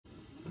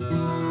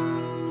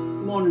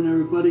morning,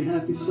 everybody.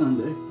 Happy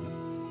Sunday.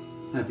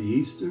 Happy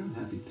Easter.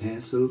 Happy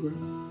Passover.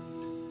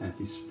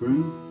 Happy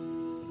spring.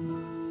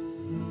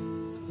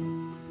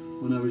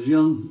 When I was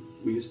young,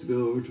 we used to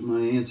go over to my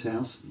aunt's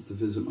house to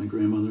visit my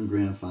grandmother and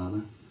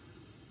grandfather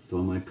with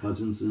all my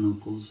cousins and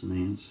uncles and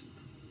aunts.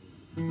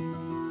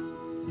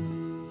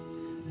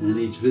 And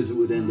each visit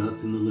would end up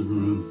in the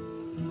living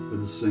room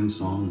with a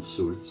sing-song of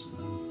sorts.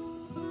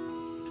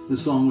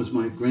 This song was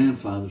my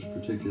grandfather's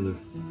particular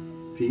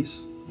piece.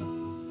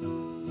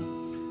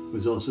 It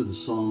was also the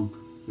song,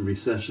 the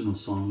recessional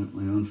song at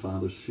my own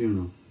father's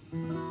funeral.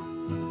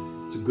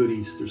 It's a good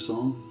Easter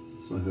song,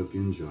 so I hope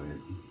you enjoy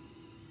it.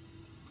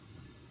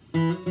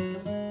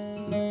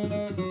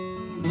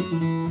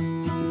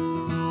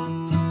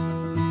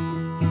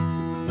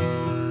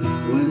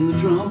 When the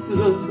trumpet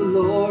of the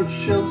Lord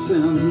shall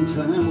sound,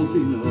 time will be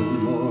no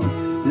more,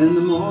 and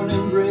the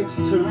morning breaks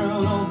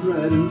eternal,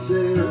 bright and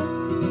fair.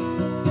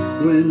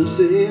 When the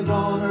saved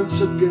on earth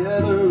shall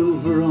gather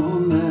over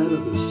on that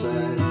other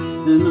side,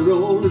 and the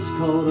roll is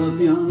called up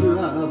yonder,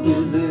 I'll be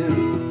there.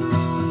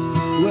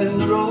 When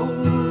the roll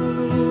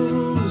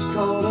is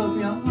called up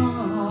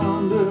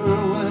yonder,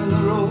 when the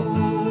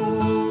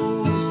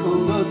roll is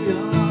called up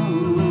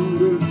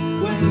yonder,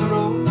 when the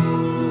roll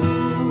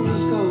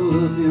is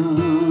called up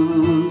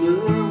yonder,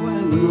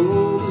 when the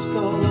roll is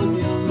called up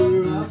yonder,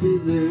 I'll be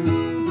there.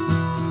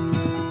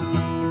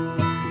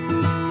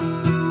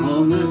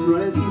 On that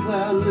bright and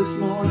cloudless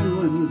morning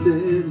when the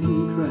dead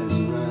in Christ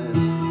arise,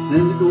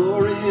 and the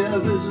glory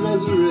of his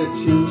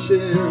resurrection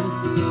share,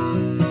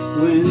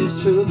 when his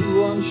chosen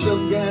ones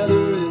shall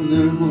gather in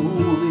their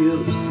home on the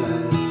other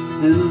side,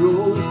 and the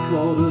roll is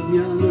called up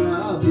yonder,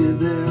 I'll be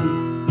there.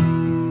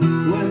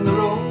 When the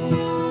roll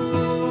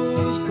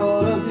is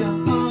called up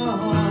yonder,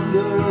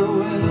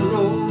 when the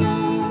roll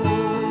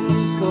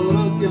is called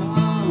up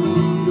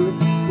yonder,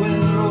 when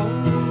the roll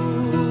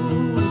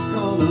is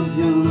called up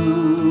yonder,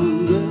 when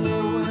the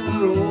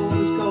roll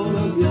is called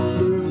up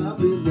yonder, I'll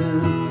be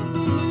there.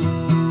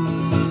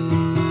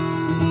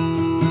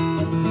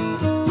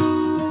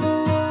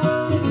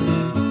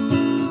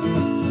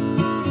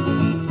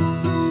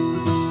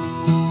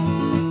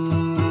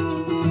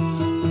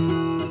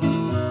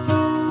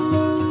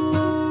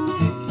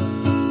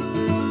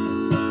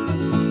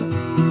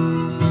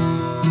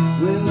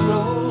 When the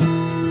roll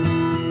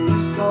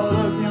is called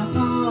up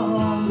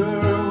yonder,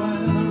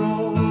 when the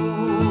roll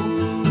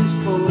is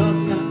called up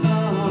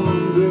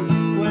yonder,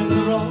 when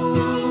the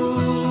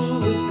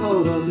roll is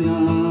called up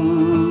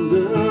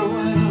yonder,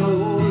 when the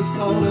roll is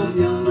called up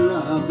yonder,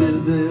 I'll be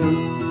there.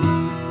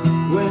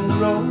 When the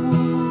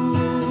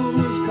roll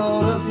is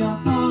called up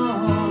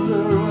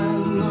yonder, when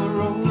the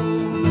roll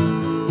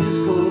is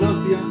called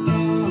up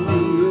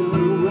yonder,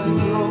 when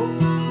the roll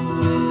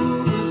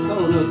is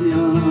called up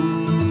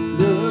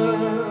yonder,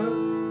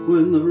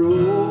 when the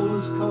roll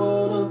is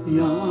called up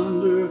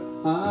yonder,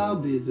 I'll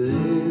be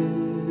there.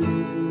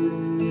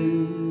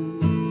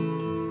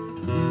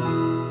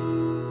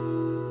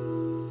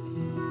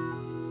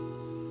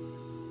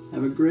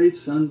 Have a great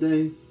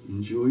Sunday,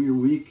 enjoy your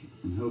week,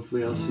 and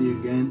hopefully I'll see you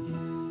again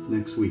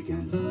next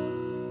weekend.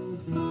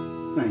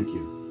 Thank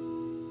you.